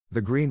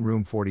The Green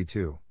Room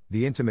 42,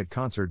 the intimate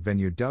concert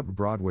venue dubbed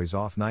Broadway's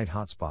off-night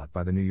hotspot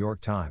by the New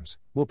York Times,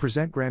 will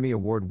present Grammy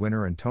Award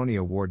winner and Tony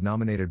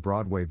Award-nominated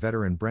Broadway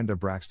veteran Brenda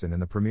Braxton in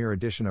the premiere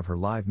edition of her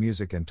live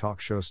music and talk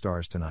show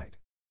Stars Tonight.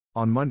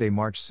 On Monday,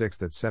 March 6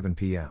 at 7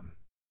 p.m.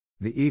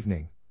 The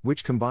evening,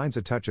 which combines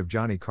a touch of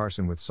Johnny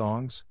Carson with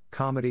songs,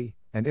 comedy,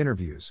 and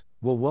interviews,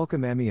 will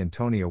welcome Emmy and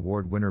Tony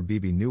Award winner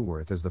Bebe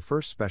Neuwirth as the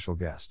first special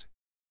guest.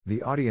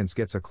 The audience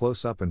gets a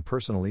close-up and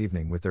personal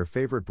evening with their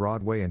favorite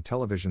Broadway and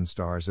television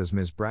stars as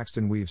Ms.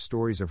 Braxton weaves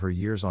stories of her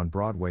years on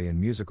Broadway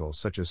in musicals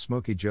such as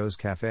Smokey Joe's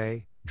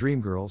Cafe,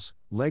 Dreamgirls,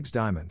 Legs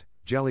Diamond,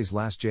 Jelly's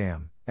Last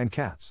Jam, and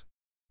Cats.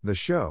 The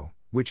show,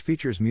 which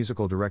features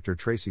musical director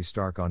Tracy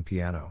Stark on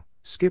piano,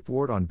 Skip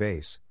Ward on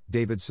bass,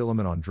 David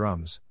Silliman on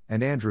drums,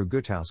 and Andrew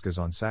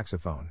Gutauskas on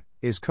saxophone,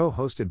 is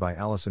co-hosted by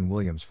Allison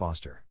Williams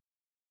Foster.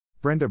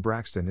 Brenda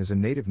Braxton is a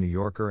native New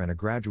Yorker and a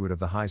graduate of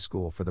the High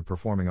School for the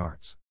Performing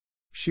Arts.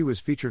 She was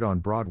featured on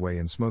Broadway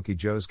in Smokey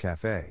Joe's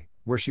Cafe,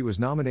 where she was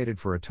nominated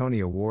for a Tony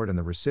Award and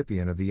the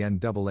recipient of the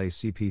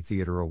NAACP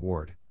Theatre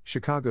Award,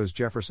 Chicago's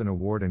Jefferson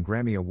Award and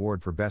Grammy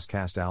Award for Best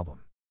Cast Album.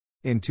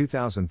 In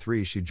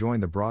 2003 she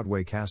joined the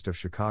Broadway cast of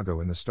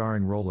Chicago in the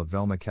starring role of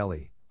Velma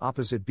Kelly,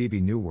 opposite Bebe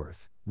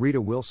Neuwirth,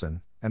 Rita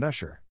Wilson, and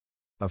Usher.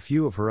 A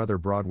few of her other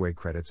Broadway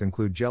credits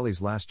include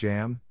Jelly's Last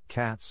Jam,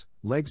 Cats,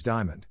 Legs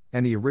Diamond,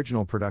 and the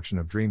original production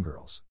of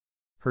Dreamgirls.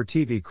 Her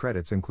TV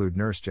credits include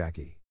Nurse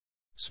Jackie,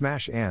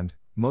 Smash and,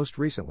 most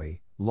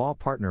recently, law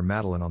partner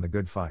Madeline on The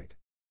Good Fight.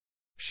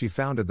 She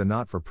founded the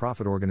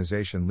not-for-profit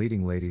organization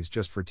Leading Ladies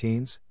Just for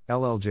Teens,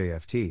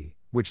 LLJFT,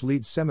 which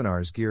leads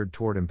seminars geared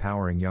toward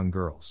empowering young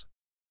girls.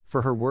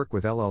 For her work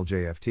with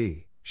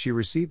LLJFT, she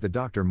received the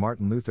Dr.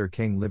 Martin Luther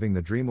King Living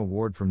the Dream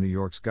Award from New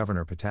York's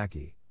Governor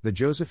Pataki, the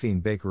Josephine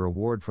Baker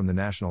Award from the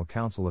National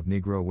Council of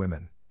Negro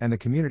Women, and the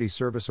Community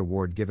Service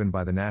Award given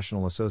by the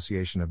National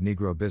Association of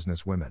Negro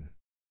Business Women.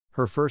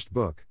 Her first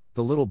book,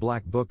 The Little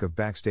Black Book of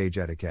Backstage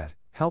Etiquette,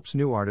 helps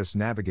new artists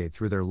navigate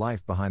through their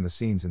life behind the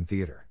scenes in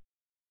theater.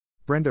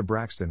 Brenda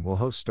Braxton will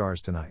host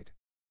Stars Tonight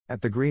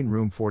at the Green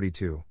Room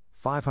 42,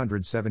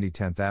 570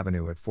 10th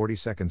Avenue at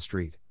 42nd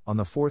Street, on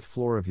the 4th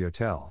floor of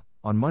Yotel,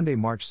 on Monday,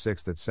 March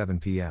 6 at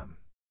 7 p.m.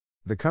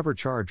 The cover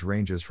charge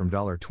ranges from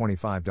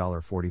 $25 to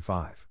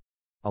 $45.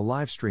 A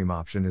live stream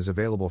option is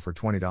available for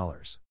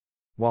 $20.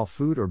 While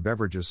food or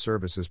beverages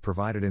service is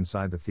provided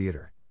inside the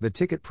theater, the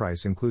ticket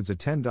price includes a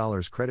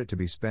 $10 credit to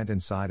be spent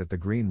inside at the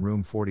Green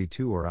Room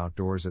 42 or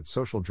outdoors at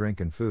Social Drink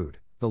and Food,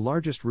 the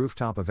largest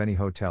rooftop of any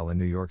hotel in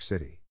New York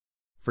City.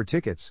 For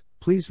tickets,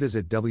 please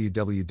visit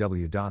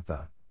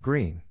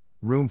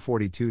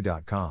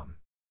www.thegreenroom42.com.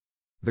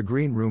 The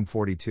Green Room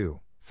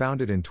 42,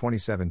 founded in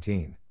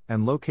 2017,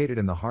 and located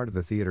in the heart of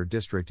the theater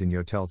district in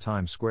Yotel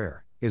Times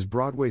Square, is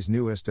Broadway's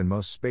newest and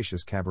most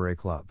spacious cabaret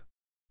club.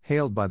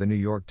 Hailed by the New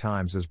York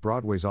Times as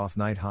Broadway's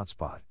off-night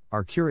hotspot,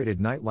 our curated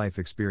nightlife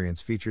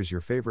experience features your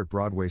favorite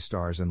Broadway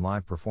stars in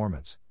live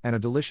performance, and a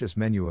delicious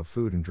menu of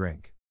food and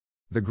drink.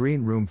 The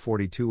Green Room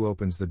 42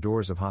 opens the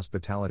doors of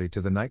hospitality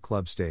to the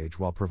nightclub stage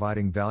while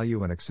providing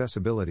value and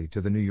accessibility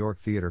to the New York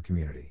theater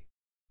community.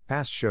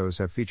 Past shows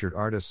have featured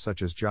artists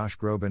such as Josh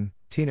Groban,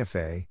 Tina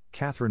Fey,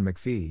 Katharine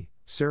McPhee,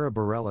 Sarah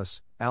Bareilles,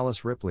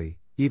 Alice Ripley,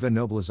 Eva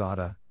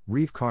Noblezada,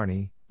 Reeve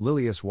Carney,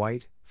 Lilias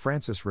White,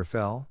 Francis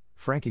Raffel,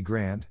 Frankie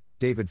Grant,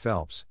 David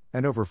Phelps,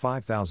 and over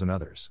 5,000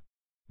 others.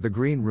 The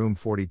Green Room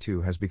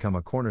 42 has become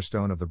a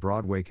cornerstone of the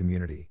Broadway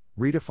community,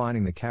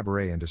 redefining the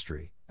cabaret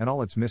industry, and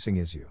all it's missing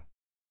is you.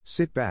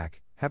 Sit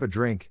back, have a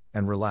drink,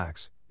 and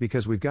relax,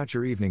 because we've got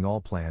your evening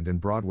all planned in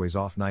Broadway's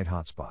off-night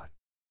hotspot.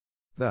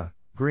 The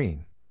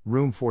Green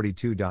Room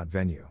 42.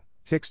 Venue,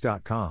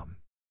 Tix.com.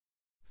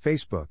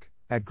 Facebook,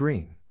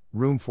 @Green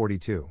Room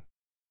 42.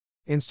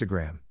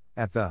 Instagram,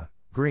 @The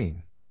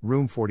Green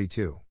Room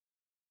 42.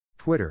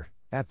 Twitter,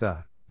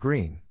 @The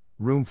Green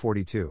Room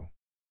 42.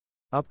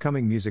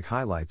 Upcoming music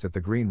highlights at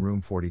the Green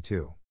Room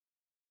 42.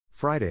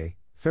 Friday,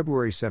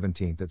 February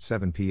 17 at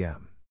 7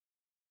 p.m.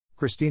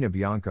 Christina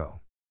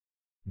Bianco.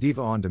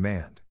 Diva on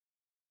Demand.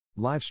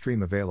 Live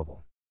stream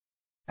available.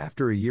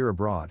 After a year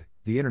abroad,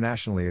 the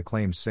internationally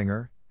acclaimed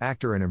singer,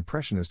 actor and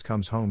impressionist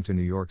comes home to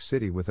New York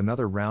City with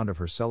another round of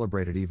her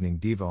celebrated evening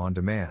Diva on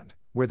Demand,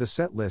 where the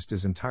set list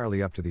is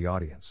entirely up to the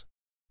audience.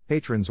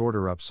 Patrons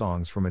order up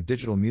songs from a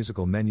digital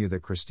musical menu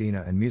that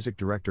Christina and music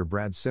director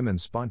Brad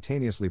Simmons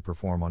spontaneously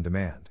perform on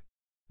demand.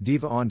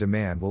 Diva on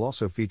Demand will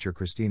also feature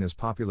Christina's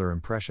popular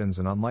impressions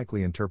and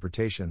unlikely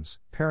interpretations,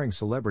 pairing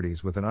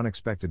celebrities with an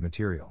unexpected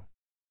material.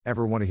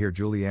 Ever want to hear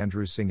Julie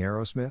Andrews sing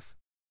Aerosmith?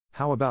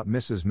 How about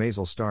Mrs.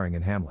 Maisel starring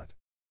in Hamlet?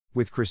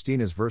 With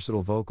Christina's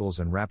versatile vocals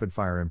and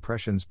rapid-fire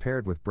impressions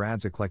paired with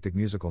Brad's eclectic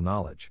musical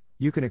knowledge,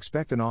 you can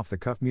expect an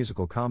off-the-cuff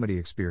musical comedy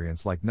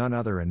experience like none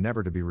other and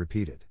never to be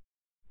repeated.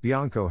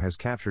 Bianco has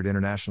captured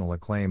international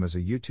acclaim as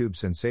a YouTube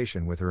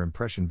sensation with her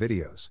impression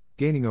videos,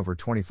 gaining over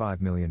 25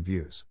 million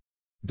views.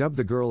 Dubbed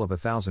the Girl of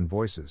 1,000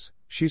 Voices,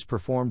 she's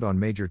performed on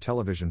major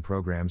television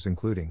programs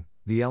including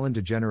The Ellen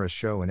DeGeneres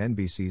Show and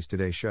NBC's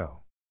Today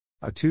Show.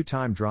 A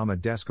two-time Drama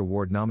Desk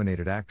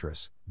Award-nominated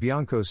actress,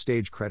 Bianco's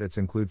stage credits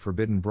include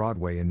Forbidden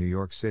Broadway in New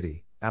York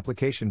City,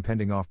 application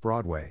pending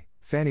off-Broadway,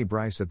 Fanny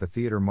Brice at the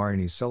Theatre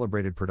Marigny's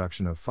celebrated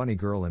production of Funny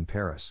Girl in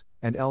Paris,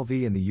 and LV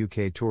in the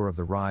UK tour of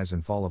The Rise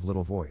and Fall of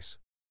Little Voice.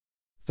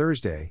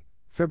 Thursday,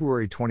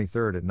 February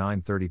 23 at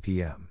 9:30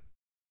 p.m.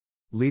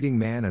 Leading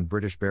man and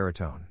British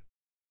baritone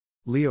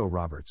Leo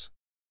Roberts.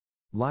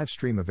 Live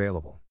stream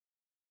available.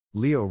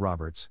 Leo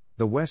Roberts,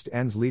 the West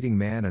End's leading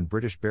man and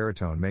British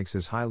baritone, makes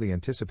his highly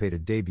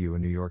anticipated debut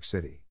in New York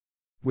City.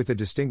 With a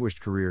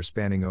distinguished career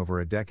spanning over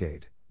a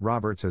decade,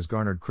 Roberts has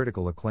garnered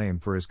critical acclaim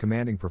for his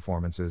commanding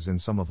performances in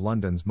some of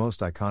London's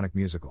most iconic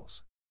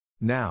musicals.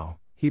 Now,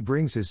 he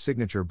brings his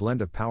signature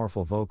blend of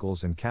powerful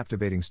vocals and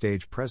captivating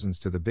stage presence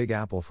to the Big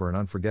Apple for an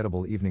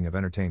unforgettable evening of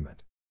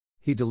entertainment.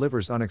 He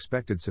delivers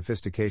unexpected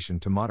sophistication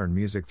to modern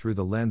music through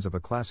the lens of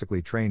a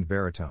classically trained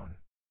baritone.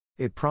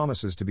 It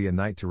promises to be a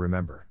night to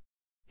remember.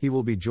 He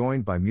will be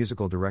joined by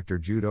musical director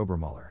Jude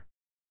Obermuller.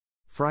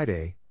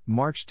 Friday,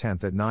 March 10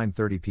 at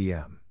 9:30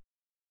 p.m.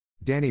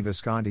 Danny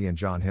Visconti and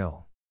John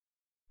Hill.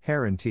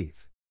 Hair and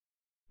Teeth.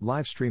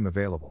 Live stream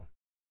available.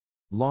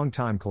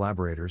 Longtime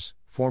collaborators,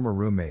 former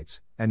roommates,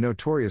 and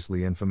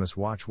notoriously infamous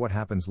Watch What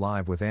Happens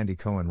Live with Andy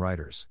Cohen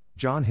writers,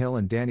 John Hill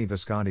and Danny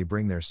Visconti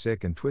bring their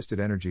sick and twisted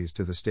energies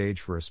to the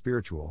stage for a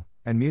spiritual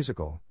and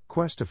musical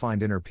quest to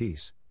find inner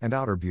peace and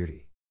outer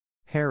beauty.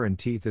 Hair and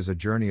Teeth is a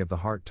journey of the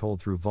heart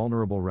told through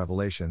vulnerable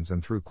revelations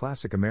and through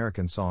classic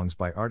American songs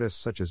by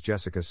artists such as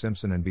Jessica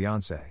Simpson and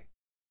Beyoncé.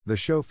 The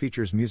show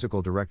features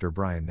musical director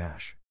Brian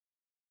Nash.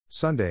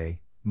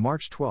 Sunday,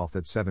 March 12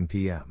 at 7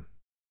 p.m.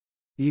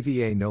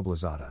 EVA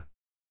Noblezada.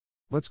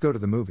 Let's go to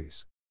the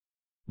movies.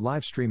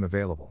 Live stream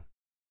available.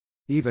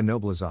 Eva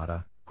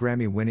Noblezada,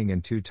 Grammy-winning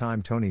and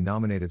two-time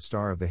Tony-nominated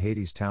star of The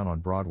Hadestown on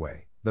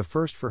Broadway, the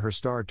first for her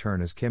star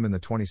turn as Kim in the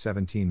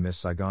 2017 Miss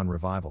Saigon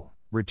revival,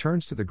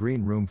 returns to the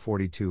Green Room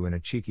 42 in a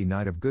cheeky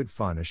night of good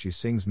fun as she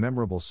sings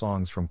memorable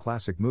songs from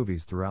classic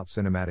movies throughout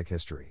cinematic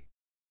history.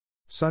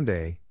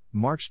 Sunday,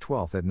 March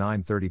 12 at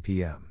 9:30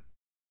 p.m.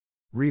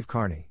 Reeve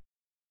Carney.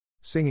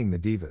 Singing the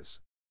Divas.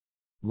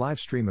 Live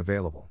stream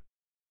available.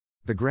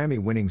 The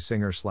Grammy-winning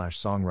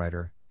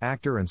singer/songwriter,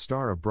 actor and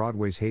star of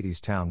Broadway's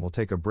Hadestown will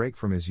take a break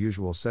from his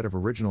usual set of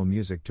original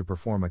music to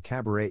perform a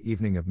cabaret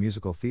evening of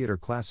musical theater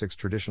classics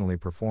traditionally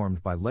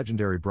performed by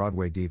legendary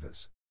Broadway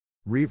divas.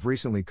 Reeve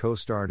recently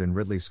co-starred in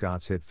Ridley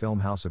Scott's hit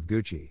film House of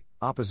Gucci,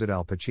 opposite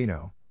Al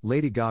Pacino,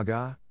 Lady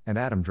Gaga, and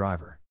Adam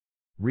Driver.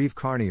 Reeve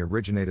Carney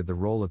originated the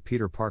role of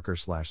Peter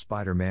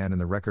Parker/Spider-Man in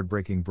the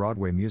record-breaking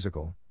Broadway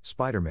musical,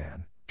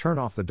 Spider-Man, Turn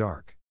Off the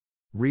Dark.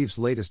 Reeve's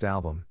latest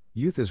album,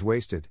 Youth is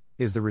Wasted,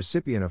 is the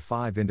recipient of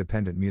 5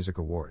 Independent Music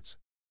Awards.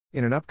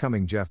 In an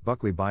upcoming Jeff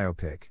Buckley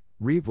biopic,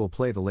 Reeve will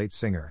play the late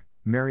singer,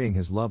 marrying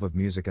his love of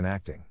music and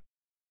acting.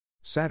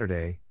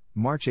 Saturday,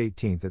 March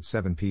 18 at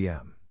 7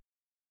 p.m.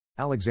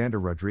 Alexander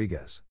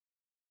Rodriguez.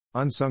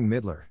 Unsung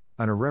Midler,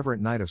 an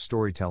irreverent night of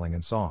storytelling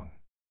and song.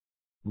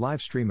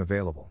 Live stream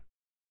available.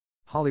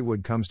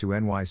 Hollywood Comes to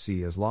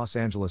NYC as Los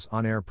Angeles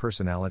on-air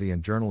personality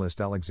and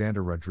journalist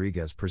Alexander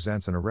Rodriguez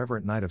presents an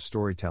irreverent night of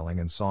storytelling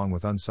and song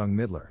with Unsung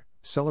Midler,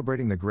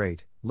 celebrating the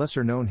great,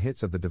 lesser-known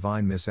hits of the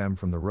divine Miss M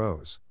from The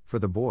Rose, For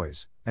the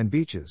Boys, and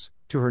Beaches,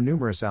 to her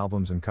numerous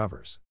albums and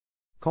covers.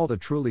 Called a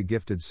truly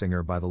gifted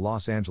singer by the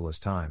Los Angeles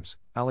Times,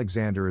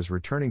 Alexander is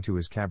returning to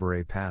his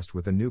cabaret past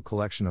with a new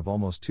collection of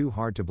almost too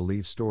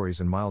hard-to-believe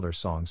stories and milder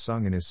songs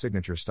sung in his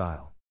signature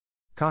style.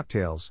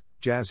 Cocktails,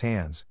 jazz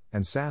hands,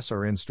 and sass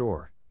are in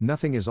store.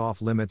 Nothing is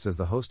off limits as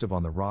the host of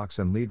On the Rocks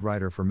and lead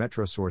writer for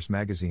Metrosource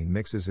magazine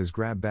mixes his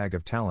grab bag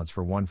of talents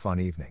for one fun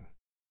evening.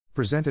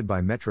 Presented by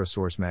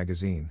Metrosource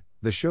magazine,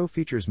 the show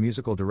features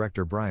musical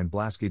director Brian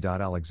Blasky.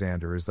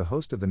 Alexander is the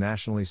host of the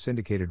nationally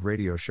syndicated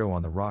radio show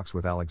On the Rocks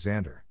with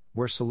Alexander,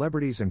 where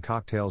celebrities and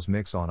cocktails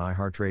mix on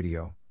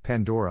iHeartRadio,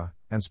 Pandora,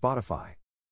 and Spotify.